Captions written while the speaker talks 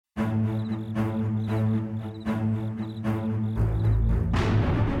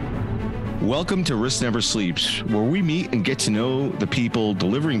Welcome to Risk Never Sleeps, where we meet and get to know the people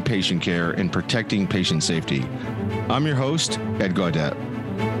delivering patient care and protecting patient safety. I'm your host, Ed Gaudet.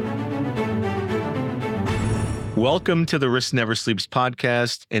 Welcome to the Risk Never Sleeps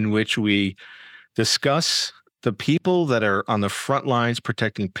podcast, in which we discuss the people that are on the front lines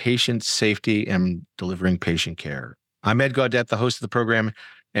protecting patient safety and delivering patient care. I'm Ed Gaudet, the host of the program,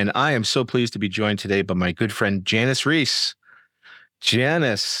 and I am so pleased to be joined today by my good friend, Janice Reese.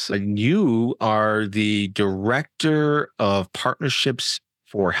 Janice, you are the Director of Partnerships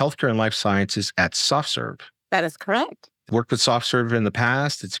for Healthcare and Life Sciences at SoftServe. That is correct. Worked with SoftServe in the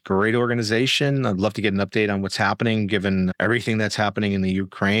past. It's a great organization. I'd love to get an update on what's happening, given everything that's happening in the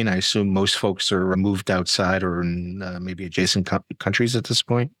Ukraine. I assume most folks are moved outside or in maybe adjacent countries at this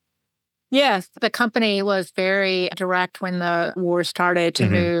point. Yes, the company was very direct when the war started to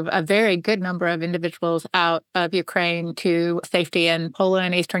move a very good number of individuals out of Ukraine to safety in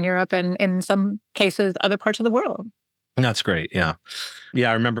Poland, Eastern Europe, and in some cases, other parts of the world. That's great. Yeah.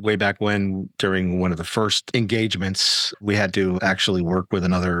 I remember way back when, during one of the first engagements, we had to actually work with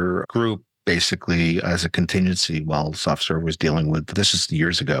another group, basically as a contingency while SoftServe was dealing with, this is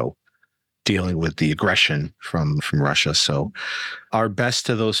years ago, dealing with the aggression from Russia. So our best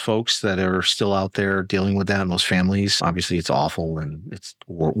to those folks that are still out there dealing with that and those families. Obviously, it's awful and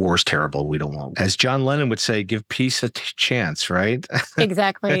war's terrible. We don't want, as John Lennon would say, give peace a chance, right?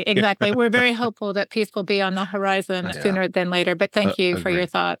 Exactly. We're very hopeful that peace will be on the horizon sooner than later. But thank you for your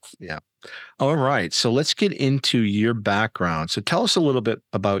thoughts. Yeah. All right. So let's get into your background. So tell us a little bit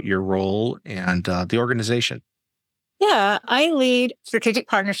about your role and the organization. Yeah, I lead strategic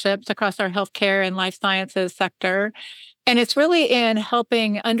partnerships across our healthcare and life sciences sector. And it's really in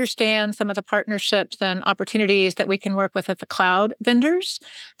helping understand some of the partnerships and opportunities that we can work with the cloud vendors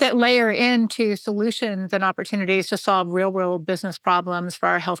that layer into solutions and opportunities to solve real-world business problems for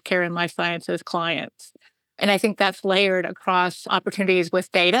our healthcare and life sciences clients. And I think that's layered across opportunities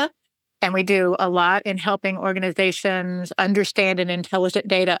with data. And we do a lot in helping organizations understand an intelligent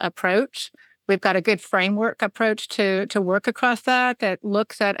data approach. We've got a good framework approach to work across that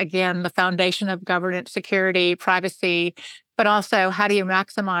looks at, again, the foundation of governance, security, privacy, but also how do you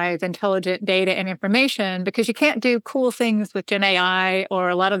maximize intelligent data and information? Because you can't do cool things with Gen AI or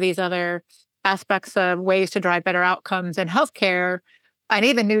a lot of these other aspects of ways to drive better outcomes in healthcare and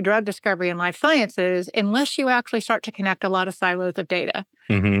even new drug discovery in life sciences unless you actually start to connect a lot of silos of data.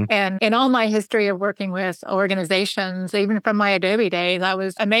 And in all my history of working with organizations, even from my Adobe days, I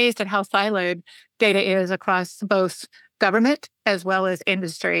was amazed at how siloed data is across both government as well as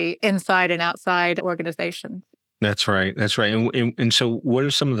industry, inside and outside organizations. That's right. And so what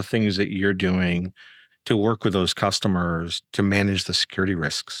are some of the things that you're doing to work with those customers to manage the security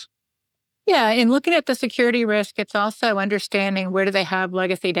risks? Yeah, in looking at the security risk, it's also understanding where do they have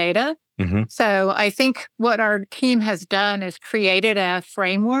legacy data. So I think what our team has done is created a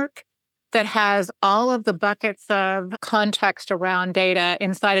framework that has all of the buckets of context around data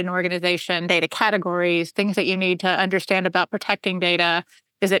inside an organization, data categories, things that you need to understand about protecting data.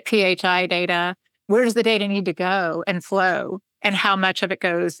 Is it PHI data? Where does the data need to go and flow? And how much of it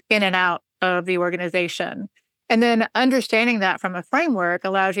goes in and out of the organization? And then understanding that from a framework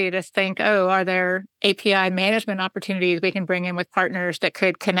allows you to think, are there API management opportunities we can bring in with partners that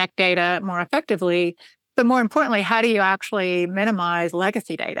could connect data more effectively? But more importantly, how do you actually minimize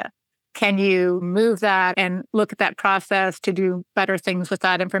legacy data? Can you move that and look at that process to do better things with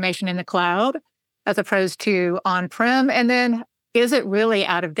that information in the cloud as opposed to on-prem? And then is it really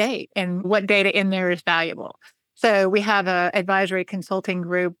out of date? And what data in there is valuable? So we have an advisory consulting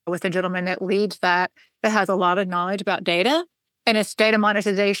group with a gentleman that leads that has a lot of knowledge about data, and it's data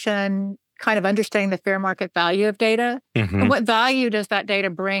monetization, kind of understanding the fair market value of data. And what value does that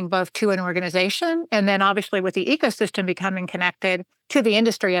data bring both to an organization and then obviously with the ecosystem becoming connected to the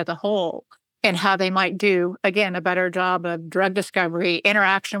industry as a whole and how they might do, again, a better job of drug discovery,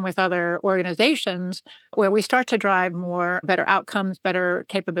 interaction with other organizations where we start to drive better outcomes, better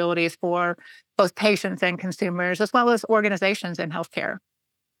capabilities for both patients and consumers, as well as organizations in healthcare.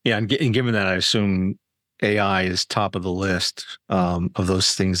 Yeah, and given that, I assume AI is top of the list of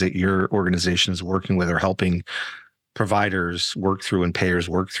those things that your organization is working with or helping providers work through and payers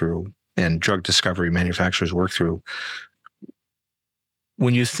work through and drug discovery manufacturers work through.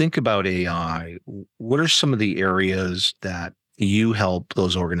 When you think about AI, what are some of the areas that you help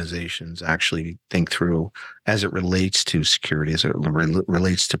those organizations actually think through as it relates to security, as it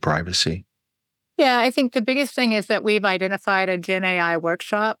relates to privacy? Yeah, I think the biggest thing is that we've identified a Gen AI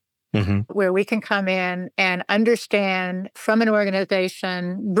workshop where we can come in and understand from an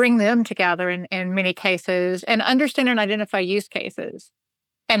organization, bring them together in many cases, and understand and identify use cases.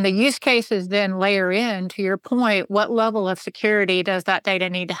 And the use cases then layer in, to your point, what level of security does that data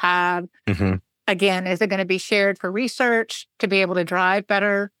need to have? Mm-hmm. Again, is it going to be shared for research to be able to drive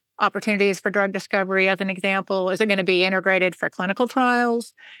better opportunities for drug discovery, as an example? Is it going to be integrated for clinical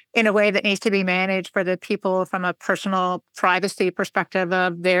trials in a way that needs to be managed for the people from a personal privacy perspective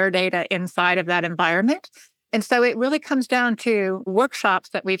of their data inside of that environment? And so it really comes down to workshops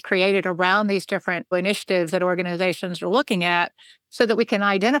that we've created around these different initiatives that organizations are looking at so that we can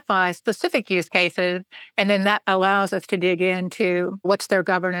identify specific use cases. And then that allows us to dig into what's their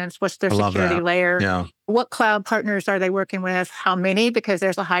governance, what's their security layer, Yeah. what cloud partners are they working with, how many, because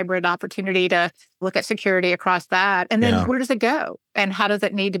there's a hybrid opportunity to look at security across that. And then where does it go? And how does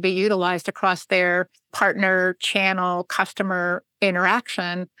it need to be utilized across their partner, channel, customer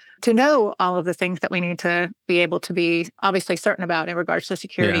interaction to know all of the things that we need to be able to be obviously certain about in regards to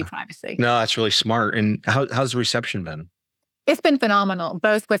security, privacy. No, that's really smart. And how's the reception been? It's been phenomenal,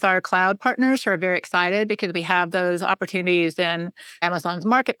 both with our cloud partners who are very excited because we have those opportunities in Amazon's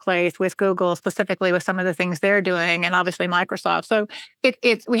marketplace, with Google specifically with some of the things they're doing, and obviously Microsoft. So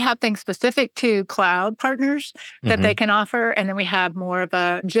we have things specific to cloud partners that they can offer. And then we have more of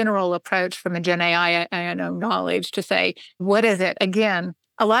a general approach from a Gen AI knowledge to say, what is it? Again,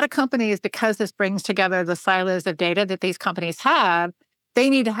 a lot of companies, because this brings together the silos of data that these companies have, they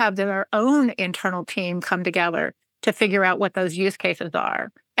need to have their own internal team come together to figure out what those use cases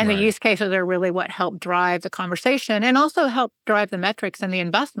are. And the use cases are really what help drive the conversation and also help drive the metrics and the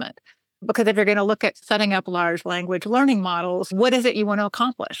investment. Because if you're going to look at setting up large language learning models, what is it you want to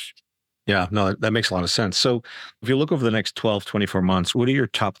accomplish? Yeah, no, that makes a lot of sense. So if you look over the next 12, 24 months, what are your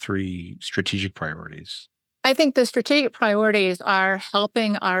top 3 strategic priorities? I think the strategic priorities are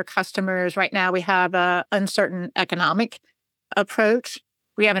helping our customers. Right now, we have an uncertain economic approach.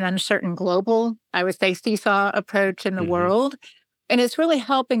 We have an uncertain global, I would say, seesaw approach in the world. And it's really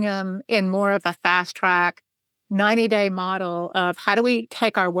helping them in more of a fast track, 90-day model of how do we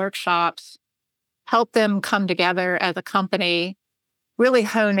take our workshops, help them come together as a company, really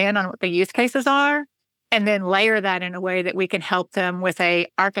hone in on what the use cases are, and then layer that in a way that we can help them with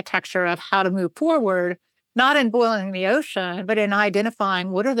a architecture of how to move forward, not in boiling the ocean, but in identifying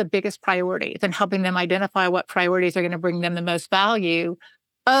what are the biggest priorities and helping them identify what priorities are going to bring them the most value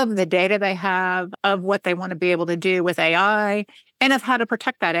of the data they have, of what they want to be able to do with AI, and of how to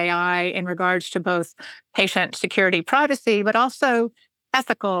protect that AI in regards to both patient security, privacy, but also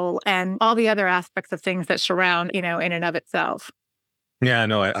ethical and all the other aspects of things that surround, in and of itself. Yeah,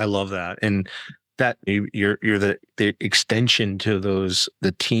 no, I love that. And that you're the extension to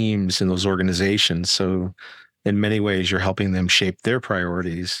the teams and those organizations. So in many ways, you're helping them shape their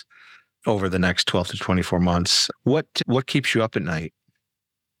priorities over the next 12 to 24 months. What keeps you up at night?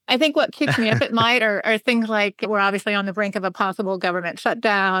 I think what keeps me up at night are things like we're obviously on the brink of a possible government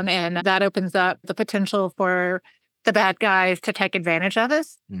shutdown, and that opens up the potential for the bad guys to take advantage of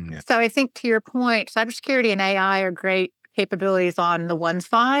us. So I think, to your point, cybersecurity and AI are great capabilities on the one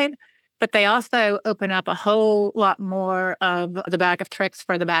side, but they also open up a whole lot more of the bag of tricks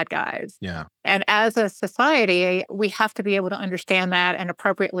for the bad guys. Yeah. And as a society, we have to be able to understand that and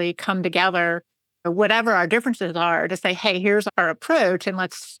appropriately come together, whatever our differences are, to say, hey, here's our approach, and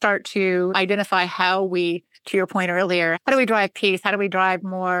let's start to identify how we, to your point earlier, how do we drive peace? How do we drive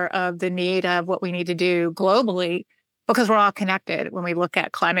more of the need of what we need to do globally? Because we're all connected when we look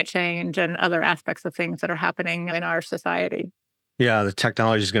at climate change and other aspects of things that are happening in our society. Yeah, the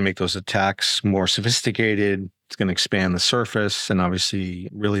technology is going to make those attacks more sophisticated. It's going to expand the surface. And obviously,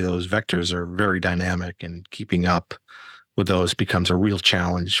 really, those vectors are very dynamic, and keeping up with those becomes a real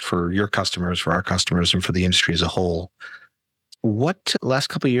challenge for your customers, for our customers, and for the industry as a whole. What last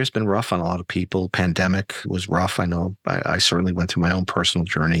couple of years been rough on a lot of people? Pandemic was rough. I know I certainly went through my own personal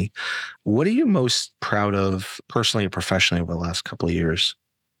journey. What are you most proud of personally and professionally over the last couple of years?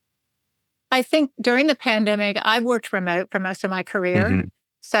 I think during the pandemic, I've worked remote for most of my career.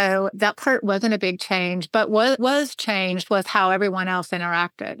 So that part wasn't a big change, but what was changed was how everyone else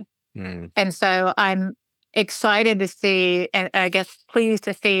interacted. And so I'm excited to see, and I guess pleased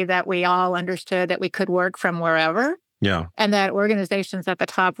to see, that we all understood that we could work from wherever. Yeah. And that organizations at the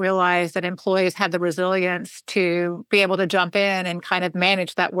top realized that employees had the resilience to be able to jump in and kind of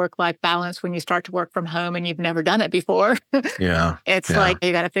manage that work-life balance when you start to work from home and you've never done it before. It's like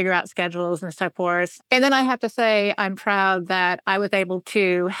you got to figure out schedules and so forth. And then I have to say, I'm proud that I was able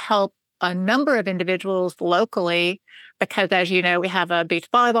to help a number of individuals locally because, as you know, we have a beach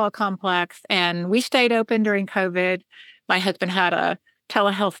volleyball complex and we stayed open during COVID. My husband had a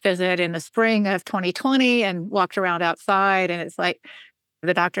telehealth visit in the spring of 2020 and walked around outside. And it's like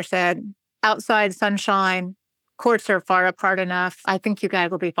the doctor said, outside sunshine, courts are far apart enough. I think you guys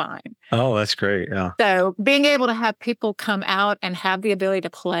will be fine. Oh, that's great. Yeah. So being able to have people come out and have the ability to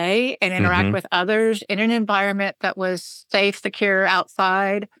play and interact with others in an environment that was safe, secure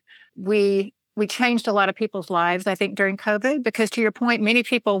outside, we changed a lot of people's lives, I think, during COVID, because to your point, many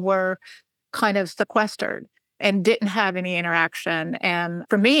people were kind of sequestered and didn't have any interaction. And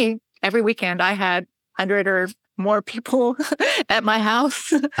for me, every weekend I had 100 or more people at my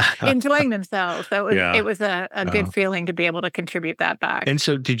house enjoying themselves. So it was a good feeling to be able to contribute that back. And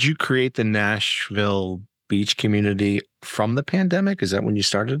so did you create the Nashville beach community from the pandemic? Is that when you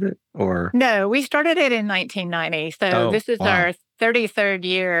started it? Or no, we started it in 1990. So this is our 33rd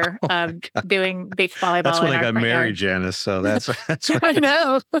year of doing beach volleyball. That's when I got married, Janice. So that's I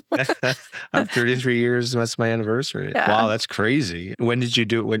know. I'm 33 years. That's my anniversary. Yeah. Wow, that's crazy. When did you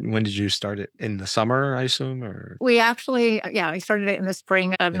do it? When did you start it? In the summer, I assume? Or we actually, we started it in the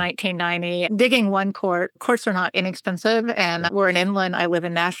spring of 1990. Digging one court. Courts are not inexpensive, and we're in inland. I live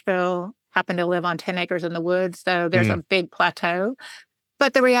in Nashville. Happen to live on 10 acres in the woods, so there's a big plateau.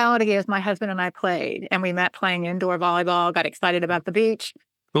 But the reality is my husband and I played, and we met playing indoor volleyball, got excited about the beach,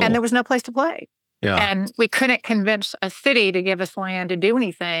 and there was no place to play. Yeah. And we couldn't convince a city to give us land to do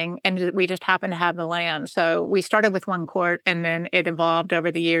anything, and we just happened to have the land. So we started with one court, and then it evolved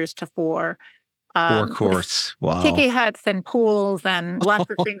over the years to 4. 4 courts. Wow. Tiki huts and pools and lots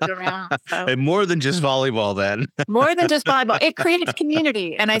of things around. So. And more than just volleyball then. More than just volleyball. It creates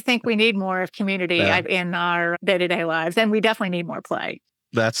community. And I think we need more of community in our day-to-day lives. And we definitely need more play.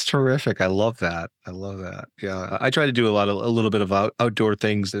 That's terrific. I love that. Yeah. I try to do a little bit of outdoor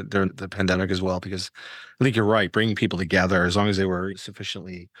things during the pandemic as well, because I think you're right. Bringing people together, as long as they were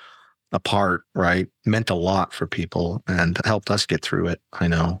sufficiently apart, right, meant a lot for people and helped us get through it, I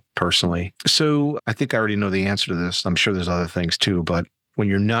know, personally. So I think I already know the answer to this. I'm sure there's other things too, but when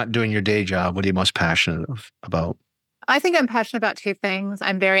you're not doing your day job, what are you most passionate about? I think I'm passionate about 2 things.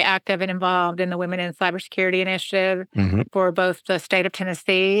 I'm very active and involved in the Women in Cybersecurity Initiative for both the state of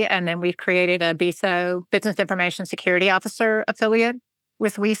Tennessee, and then we've created a BISO, Business Information Security Officer affiliate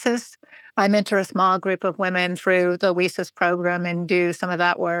with WISIS. I mentor a small group of women through the WISIS program and do some of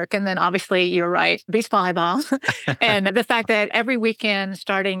that work. And then obviously, you're right, beach volleyball. And the fact that every weekend,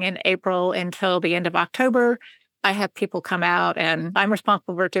 starting in April until the end of October, I have people come out, and I'm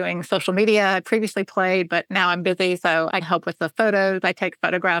responsible for doing social media. I previously played, but now I'm busy. So I help with the photos. I take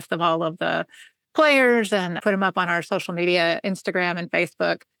photographs of all of the players and put them up on our social media, Instagram and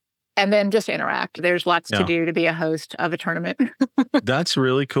Facebook. And then just interact. There's lots to do to be a host of a tournament. That's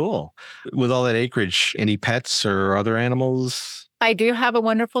really cool. With all that acreage, any pets or other animals? I do have a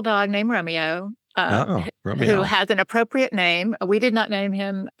wonderful dog named Romeo, who has an appropriate name. We did not name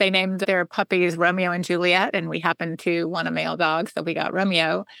him. They named their puppies Romeo and Juliet, and we happened to want a male dog, so we got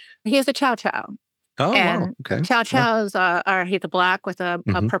Romeo. He is a chow chow. Oh, and wow. Okay. Chow chows he's a black with a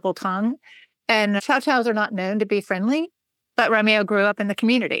purple tongue. And chow chows are not known to be friendly. But Romeo grew up in the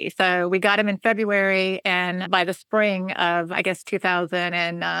community. So we got him in February. And by the spring of,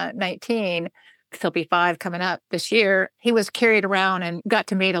 2019, he'll be 5 coming up this year, he was carried around and got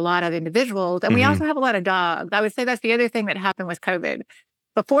to meet a lot of individuals. And we also have a lot of dogs. I would say that's the other thing that happened with COVID.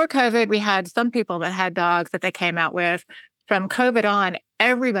 Before COVID, we had some people that had dogs that they came out with. From COVID on,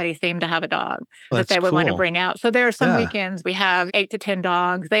 everybody seemed to have a dog that they would want to bring out. So there are some weekends we have 8 to 10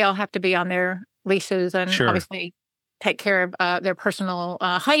 dogs. They all have to be on their leashes and obviously take care of their personal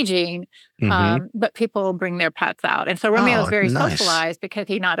hygiene, but people bring their pets out. And so Romeo is very socialized because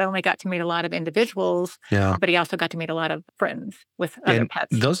he not only got to meet a lot of individuals, but he also got to meet a lot of friends with other pets.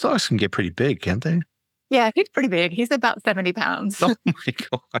 Those dogs can get pretty big, can't they? Yeah, he's pretty big. He's about 70 pounds. Oh my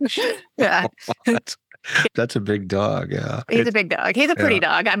gosh. Yeah. That's a big dog, yeah. He's a big dog. He's a pretty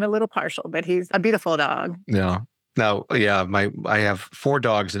dog. I'm a little partial, but he's a beautiful dog. Yeah. Now, I have 4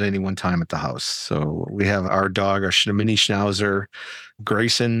 dogs at any one time at the house. So we have our dog, our mini Schnauzer,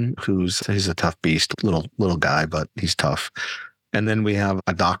 Grayson, he's a tough beast, little guy, but he's tough. And then we have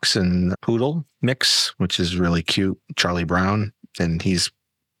a Dachshund Poodle mix, which is really cute, Charlie Brown, and he's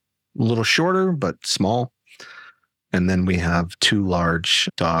a little shorter but small. And then we have 2 large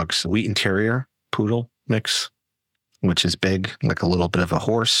dogs, Wheaten Terrier Poodle mix, which is big, like a little bit of a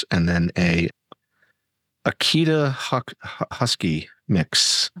horse, and then a Akita Husky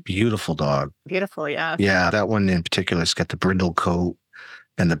mix. Beautiful dog. Beautiful, yeah. Yeah, that one in particular has got the brindle coat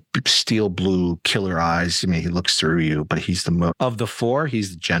and the steel blue killer eyes. I mean, he looks through you, but he's of the 4,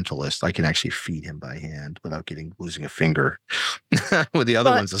 he's the gentlest. I can actually feed him by hand without losing a finger. With the other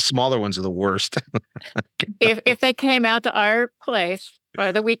ones, the smaller ones are the worst. if they came out to our place,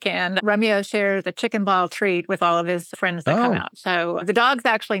 or the weekend, Romeo shares a chicken ball treat with all of his friends that come out. So the dogs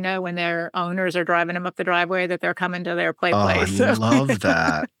actually know when their owners are driving them up the driveway that they're coming to their play place. I love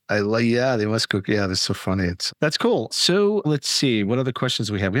that. Yeah, they must cook. Yeah, that's so funny. That's cool. So let's see. What other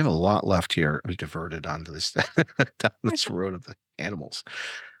questions we have? We have a lot left here. We diverted onto this, down this road of the animals.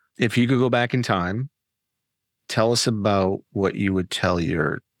 If you could go back in time, tell us about what you would tell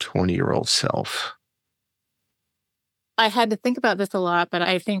your 20-year-old self. I had to think about this a lot, but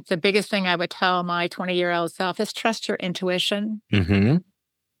I think the biggest thing I would tell my 20-year-old self is trust your intuition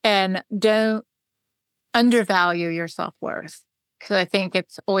and don't undervalue your self-worth. Because I think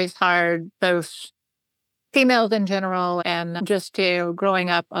it's always hard, both females in general and just growing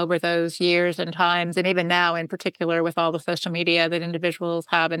up over those years and times, and even now in particular with all the social media that individuals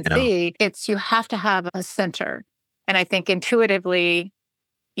have and see, you have to have a center. And I think intuitively,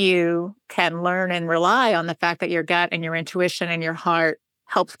 you can learn and rely on the fact that your gut and your intuition and your heart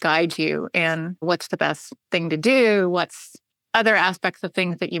helps guide you in what's the best thing to do, what's other aspects of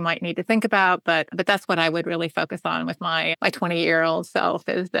things that you might need to think about. But that's what I would really focus on with my 20-year-old self,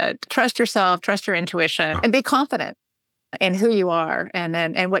 is that trust yourself, trust your intuition, and be confident in who you are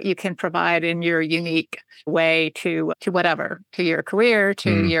and what you can provide in your unique way to whatever, to your career,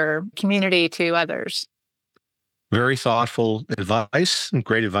 to your community, to others. Very thoughtful advice and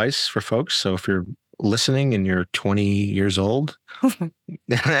great advice for folks. So if you're listening and you're 20 years old,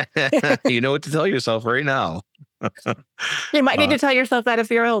 you know what to tell yourself right now. You might need to tell yourself that if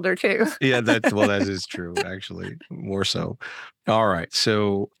you're older too. Yeah, that is true, actually, more so. All right.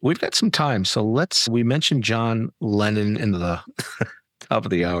 So we've got some time. So we mentioned John Lennon in the top of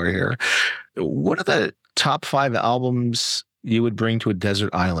the hour here. What are the top 5 albums you would bring to a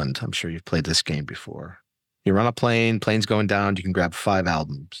desert island? I'm sure you've played this game before. You're on a plane, plane's going down, you can grab 5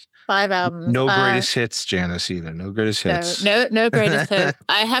 albums. 5 albums. No greatest hits, Janice, either. No greatest hits. No greatest hits.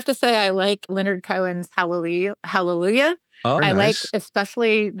 I have to say I like Leonard Cohen's Hallelujah. Oh, I nice. like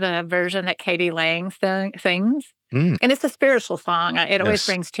especially the version that Katie Lang sings. And it's a spiritual song. It always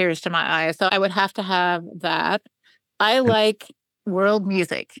brings tears to my eyes. So I would have to have that. I like world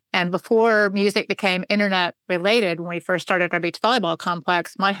music. And before music became internet related, when we first started our beach volleyball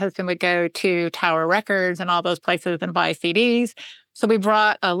complex, my husband would go to Tower Records and all those places and buy CDs. So we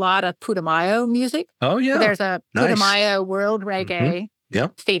brought a lot of Putumayo music. Oh, yeah. So there's a Putumayo World Reggae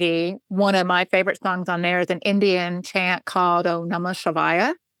CD. One of my favorite songs on there is an Indian chant called O Namah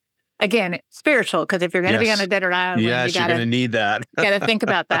Shivaya. Again, spiritual, because if you're going to be on a desert island, you're going to need that. You got to think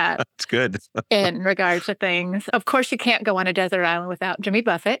about that. That's good. In regards to things. Of course, you can't go on a desert island without Jimmy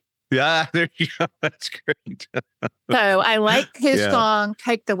Buffett. Yeah, there you go. That's great. So I like his song,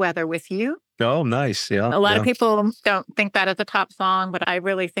 Take the Weather With You. Oh, nice. Yeah. A lot of people don't think that is a top song, but I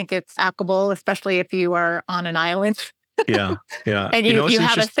really think it's applicable, especially if you are on an island. Yeah. And you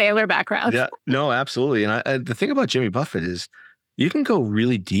have a sailor background. Yeah, no, absolutely. And the thing about Jimmy Buffett is you can go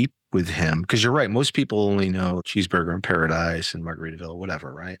really deep with him, because you're right. Most people only know Cheeseburger in Paradise and Margaritaville,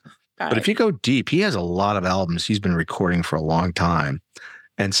 whatever, right? But if you go deep, he has a lot of albums he's been recording for a long time.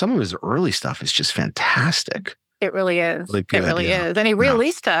 And some of his early stuff is just fantastic. It really is. Really good, it really is. And he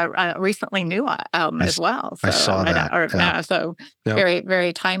released a recently new album as well. So, I saw that. So very,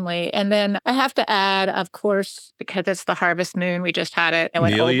 very timely. And then I have to add, of course, because it's the Harvest Moon, we just had it.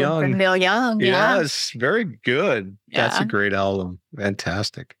 Neil Young. Neil Young. Yes, very good. Yeah. That's a great album.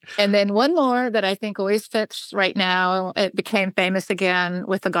 Fantastic. And then one more that I think always fits right now. It became famous again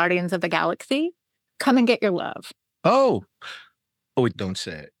with the Guardians of the Galaxy. Come and Get Your Love. Oh, don't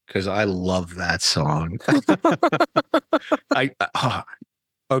say it, because I love that song.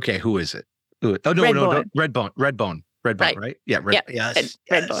 Okay, who is it? No, Redbone, right? Yeah, yes,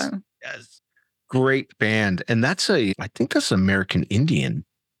 Redbone. Yes, great band, and I think that's American Indian.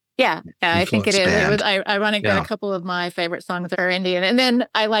 Yeah, I think it is. Band. It was ironic that a couple of my favorite songs are Indian, and then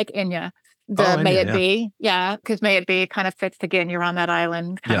I like Enya. May It Be, because May It Be kind of fits again. You're on that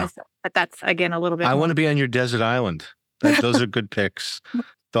island, but that's again a little bit. I want to be on your desert island. Those are good picks,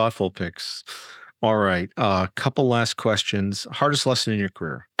 thoughtful picks. All right. A couple last questions. Hardest lesson in your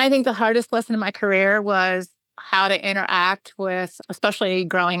career? I think the hardest lesson in my career was how to interact with, especially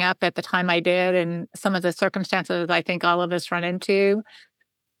growing up at the time I did, and some of the circumstances I think all of us run into.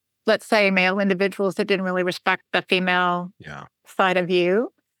 Let's say male individuals that didn't really respect the female side of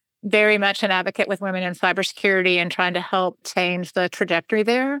you. Very much an advocate with women in cybersecurity and trying to help change the trajectory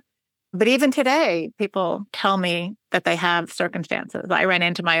there. But even today, people tell me that they have circumstances. I ran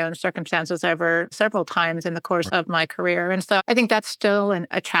into my own circumstances over several times in the course of my career. And so I think that's still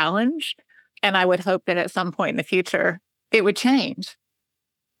a challenge. And I would hope that at some point in the future, it would change.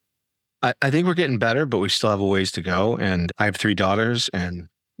 I think we're getting better, but we still have a ways to go. And I have 3 daughters, and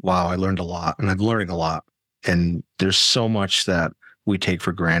wow, I learned a lot, and I'm learning a lot. And there's so much that we take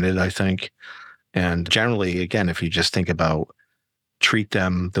for granted, I think. And generally, again, if you just think about treat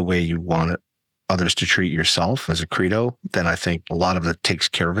them the way you want others to treat yourself as a credo, then I think a lot of it takes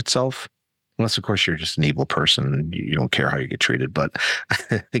care of itself. Unless, of course, you're just an evil person and you don't care how you get treated. But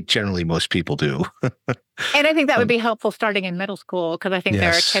I think generally most people do. And I think that would be helpful starting in middle school, because I think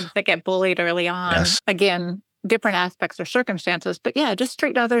there are kids that get bullied early on. Yes. Again, different aspects or circumstances. But yeah, just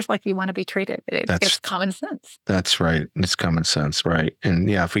treat others like you want to be treated. It's common sense. That's right. It's common sense, right? And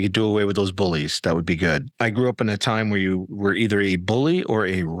yeah, if we could do away with those bullies, that would be good. I grew up in a time where you were either a bully or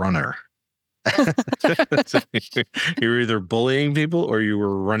a runner. So you were either bullying people or you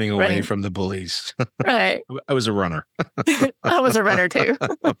were running away from the bullies. Right. I was a runner. I was a runner too.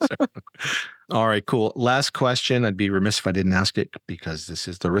 All right, cool. Last question. I'd be remiss if I didn't ask it, because this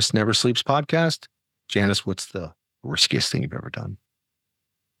is the Risk Never Sleeps podcast. Janice, what's the riskiest thing you've ever done?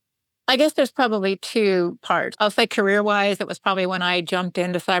 I guess there's probably 2 parts. I'll say career-wise, it was probably when I jumped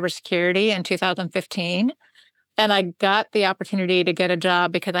into cybersecurity in 2015. And I got the opportunity to get a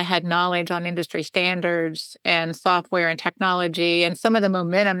job because I had knowledge on industry standards and software and technology and some of the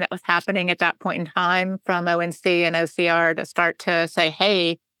momentum that was happening at that point in time from ONC and OCR to start to say,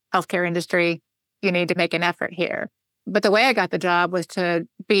 hey, healthcare industry, you need to make an effort here. But the way I got the job was to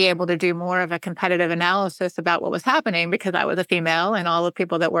be able to do more of a competitive analysis about what was happening, because I was a female and all the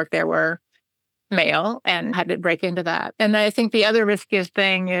people that worked there were male, and had to break into that. And I think the other riskiest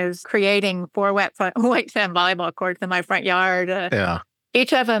thing is creating 4 white sand volleyball courts in my front yard.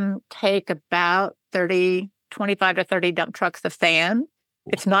 Each of them take about 25 to 30 dump trucks of sand.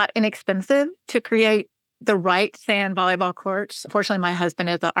 It's not inexpensive to create the right sand volleyball courts. Fortunately, my husband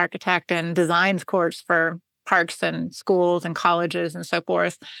is an architect and designs courts for parks and schools and colleges and so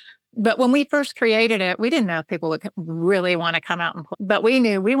forth. But when we first created it, we didn't know if people would really want to come out and play. But we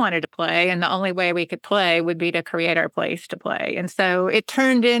knew we wanted to play, and the only way we could play would be to create our place to play. And so it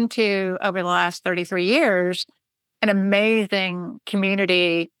turned into, over the last 33 years, an amazing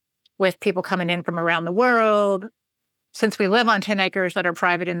community with people coming in from around the world. Since we live on 10 acres that are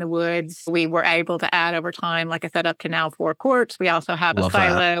private in the woods, we were able to add over time, like I said, up to now 4 courts. We also have a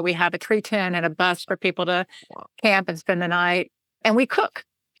silo. We have a tree tent and a bus for people to camp and spend the night. And we cook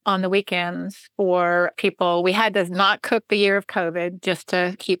on the weekends for people. We had to not cook the year of COVID just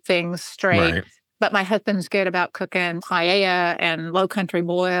to keep things straight. Right. But my husband's good about cooking paella and low country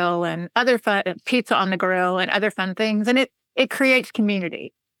boil and other fun, pizza on the grill and other fun things. And it creates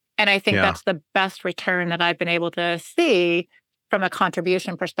community. And I think that's the best return that I've been able to see from a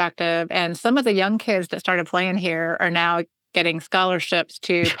contribution perspective. And some of the young kids that started playing here are now getting scholarships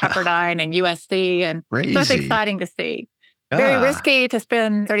to Pepperdine and USC. And Crazy. So it's exciting to see. Very risky to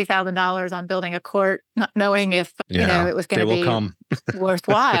spend $30,000 on building a court, not knowing if it was going to be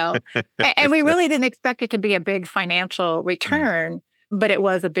worthwhile. And we really didn't expect it to be a big financial return, but it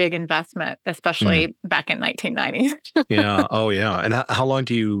was a big investment, especially back in 1990. Yeah. Oh, yeah. And how long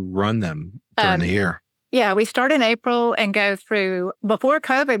do you run them during the year? Yeah, we start in April and go through. Before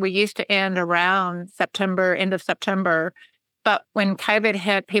COVID, we used to end around September, end of September. But when COVID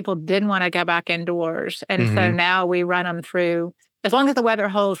hit, people didn't want to go back indoors. And so now we run them through, as long as the weather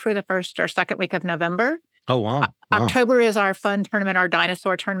holds, through the first or second week of November. Oh, wow. October is our fun tournament, our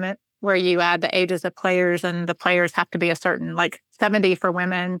dinosaur tournament, where you add the ages of players, and the players have to be a certain, like 70 for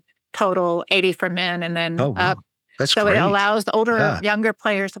women, total 80 for men, and then up. That's so great. It allows the older, younger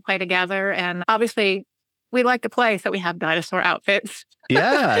players to play together. And obviously, we like to play, so we have dinosaur outfits.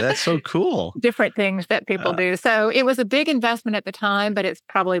 Yeah, that's so cool. Different things that people do. So it was a big investment at the time, but it's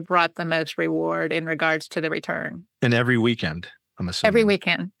probably brought the most reward in regards to the return. And every weekend, I'm assuming. Every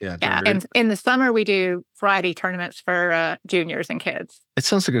weekend. Yeah. And in the summer, we do Friday tournaments for juniors and kids. It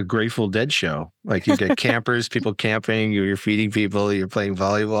sounds like a Grateful Dead show. Like you get campers, people camping, you're feeding people, you're playing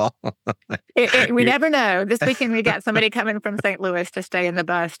volleyball. We never know. This weekend, we got somebody coming from St. Louis to stay in the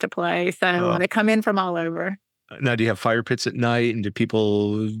bus to play. So they come in from all over. Now, do you have fire pits at night, and do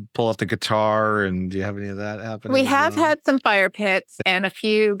people pull out the guitar, and do you have any of that happening? We have had some fire pits and a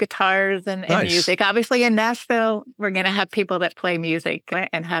few guitars and music. Obviously, in Nashville, we're going to have people that play music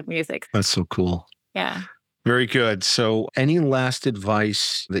and have music. That's so cool. Yeah. Very good. So any last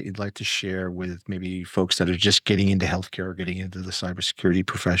advice that you'd like to share with maybe folks that are just getting into healthcare or getting into the cybersecurity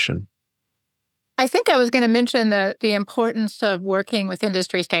profession? I think I was going to mention the importance of working with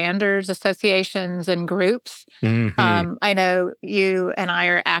industry standards, associations, and groups. I know you and I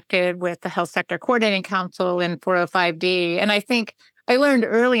are active with the Health Sector Coordinating Council and 405D. And I think I learned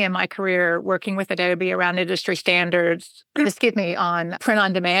early in my career working with Adobe around industry standards, on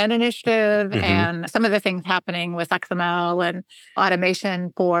print-on-demand initiative and some of the things happening with XML and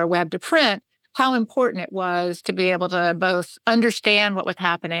automation for web to print, how important it was to be able to both understand what was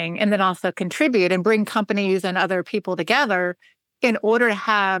happening and then also contribute and bring companies and other people together in order to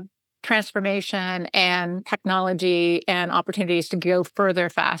have transformation and technology and opportunities to go further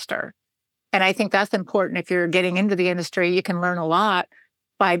faster. And I think that's important. If you're getting into the industry, you can learn a lot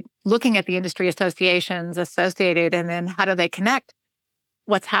by looking at the industry associations associated and then how do they connect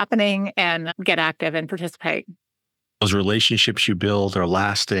what's happening and get active and participate. Those relationships you build are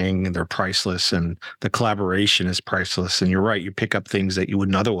lasting and they're priceless, and the collaboration is priceless. And you're right, you pick up things that you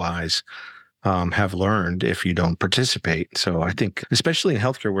wouldn't otherwise have learned if you don't participate. So I think, especially in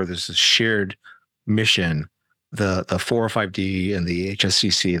healthcare where there's a shared mission, the 405D and the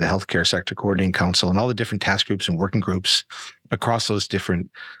HSCC, the Healthcare Sector Coordinating Council, and all the different task groups and working groups across those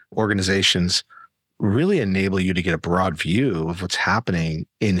different organizations really enable you to get a broad view of what's happening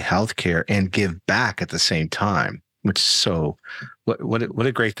in healthcare and give back at the same time, which is so, what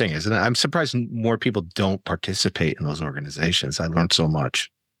a great thing, isn't it? I'm surprised more people don't participate in those organizations. I learned so much.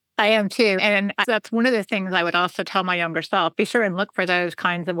 I am too. And that's one of the things I would also tell my younger self. Be sure and look for those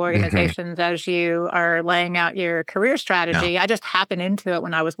kinds of organizations as you are laying out your career strategy. Yeah. I just happened into it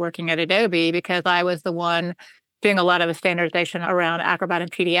when I was working at Adobe because I was the one doing a lot of the standardization around Acrobat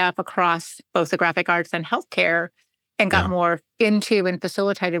and PDF across both the graphic arts and healthcare and got more into and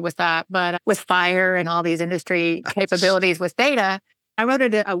facilitated with that. But with FHIR and all these industry capabilities with data, I wrote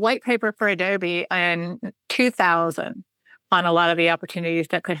a white paper for Adobe in 2000 on a lot of the opportunities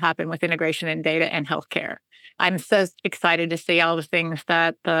that could happen with integration in data and healthcare. I'm so excited to see all the things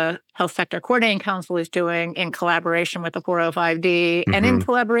that the Health Sector Coordinating Council is doing in collaboration with the 405D and in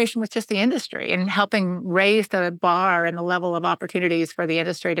collaboration with just the industry and helping raise the bar and the level of opportunities for the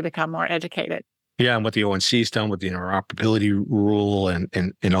industry to become more educated. Yeah, and what the ONC's done with the interoperability rule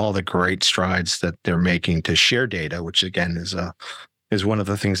and all the great strides that they're making to share data, which again is one of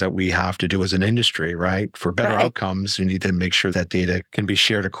the things that we have to do as an industry, right? For better outcomes, we need to make sure that data can be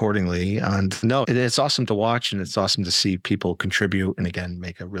shared accordingly. And no, it's awesome to watch and it's awesome to see people contribute and again,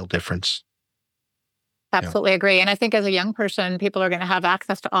 make a real difference. Absolutely agree. And I think as a young person, people are going to have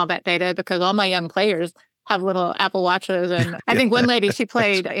access to all that data because all my young players have little Apple Watches. And I think one lady, she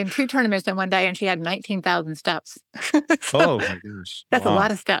played in 2 tournaments in one day and she had 19,000 steps. Oh my gosh. That's a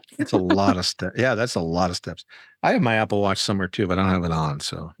lot of steps. That's a lot of steps. Yeah, that's a lot of steps. I have my Apple Watch somewhere too, but I don't have it on.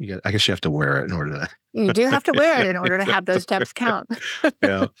 So I guess you have to wear it in order to. You do have to wear it in order to have those steps count.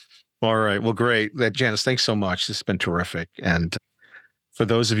 Yeah. All right. Well, great. Janice, thanks so much. This has been terrific. And for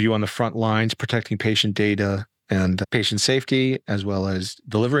those of you on the front lines protecting patient data and patient safety, as well as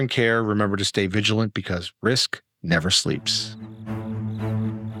delivering care, remember to stay vigilant because risk never sleeps.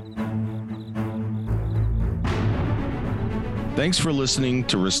 Thanks for listening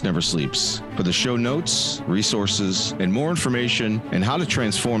to Risk Never Sleeps. For the show notes, resources, and more information and how to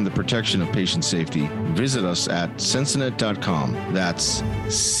transform the protection of patient safety, visit us at Sensinet.com. That's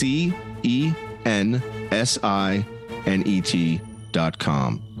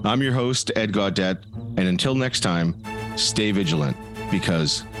CENSINET.com. I'm your host, Ed Gaudet, and until next time, stay vigilant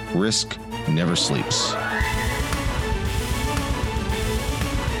because risk never sleeps.